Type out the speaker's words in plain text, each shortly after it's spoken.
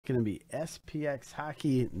Going to be SPX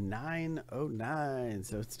Hockey 909.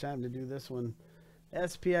 So it's time to do this one.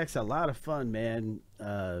 SPX, a lot of fun, man.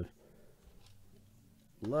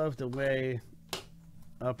 Love the way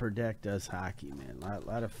Upper Deck does hockey, man. A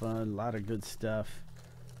lot of fun, a lot of good stuff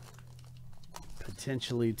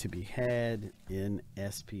potentially to be had in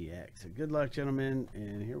SPX. So good luck, gentlemen,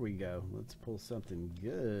 and here we go. Let's pull something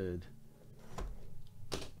good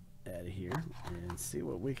out of here and see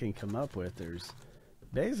what we can come up with. There's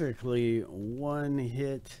basically one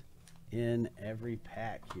hit in every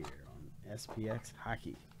pack here on SPX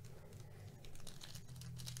Hockey.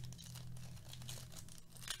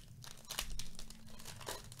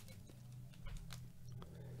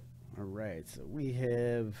 All right, so we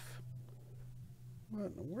have, what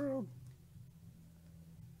in the world?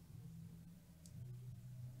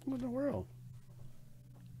 What in the world?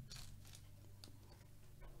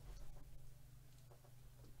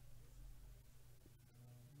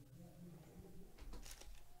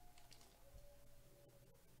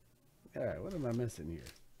 All right, what am I missing here?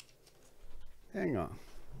 Hang on.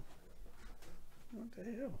 What the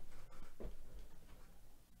hell?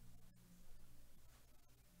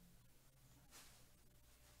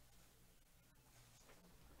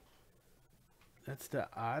 That's the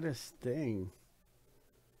oddest thing.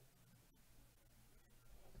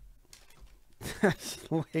 That's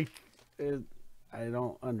like, I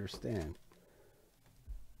don't understand.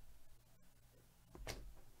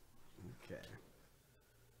 Okay.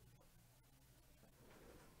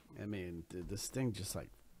 I mean, did this thing just like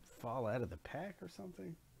fall out of the pack or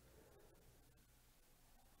something?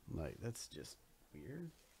 Like, that's just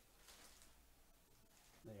weird.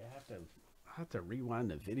 Like, I have to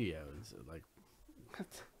rewind the video. And so, like,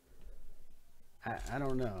 what? I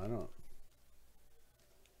don't know.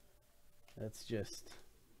 That's just,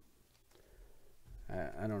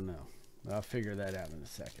 I don't know. I'll figure that out in a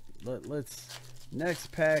second. Let's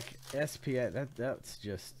next pack SPX. That's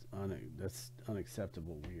just that's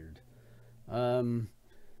unacceptable weird.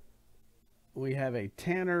 We have a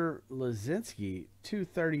Tanner Lazinski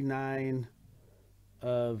 239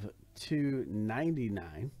 of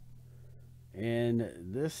 299, and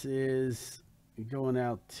this is going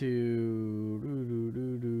out to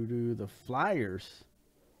the Flyers.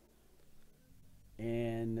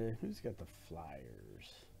 And who's got the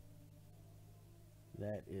Flyers?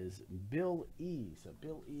 That is Bill E. So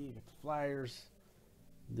Bill E. got the Flyers.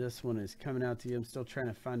 This one is coming out to you. I'm still trying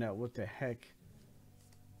to find out what the heck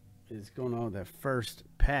is going on with that first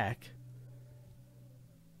pack.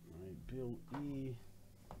 All right, Bill E.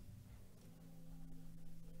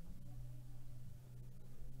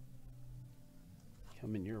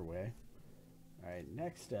 Coming your way. All right,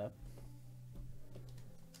 next up.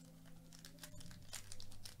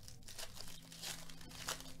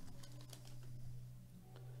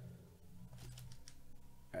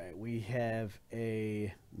 We have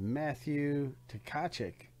a Matthew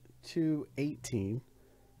Tkachuk 218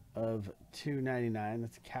 of 299.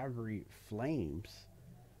 That's Calgary Flames.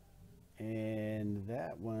 And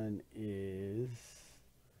that one is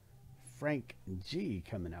Frank G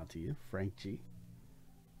coming out to you. Frank G.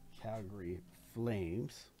 Calgary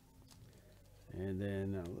Flames. And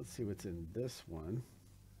then let's see what's in this one.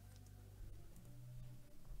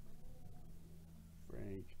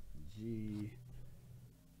 Frank G.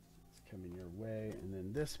 Coming your way. And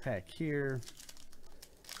then this pack here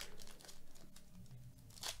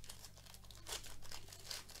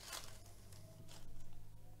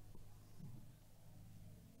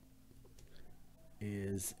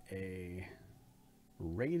is a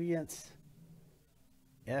Radiance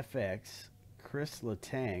FX Chris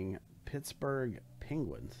Letang Pittsburgh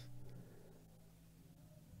Penguins.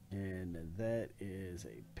 And that is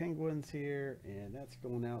a Penguins here, and that's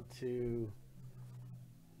going out to,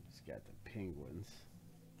 got the Penguins.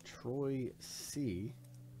 Troy C.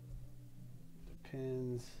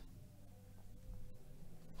 Depends.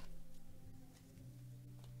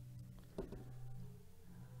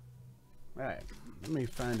 Alright, let me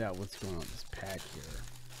find out what's going on with this pack here.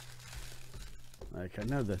 Like, I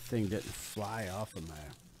know the thing didn't fly off of my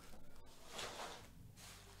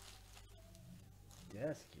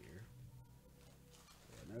desk here.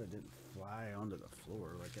 I know it didn't fly onto the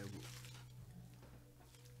floor. Like,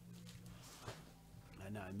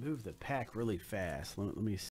 I moved the pack really fast. Let me see.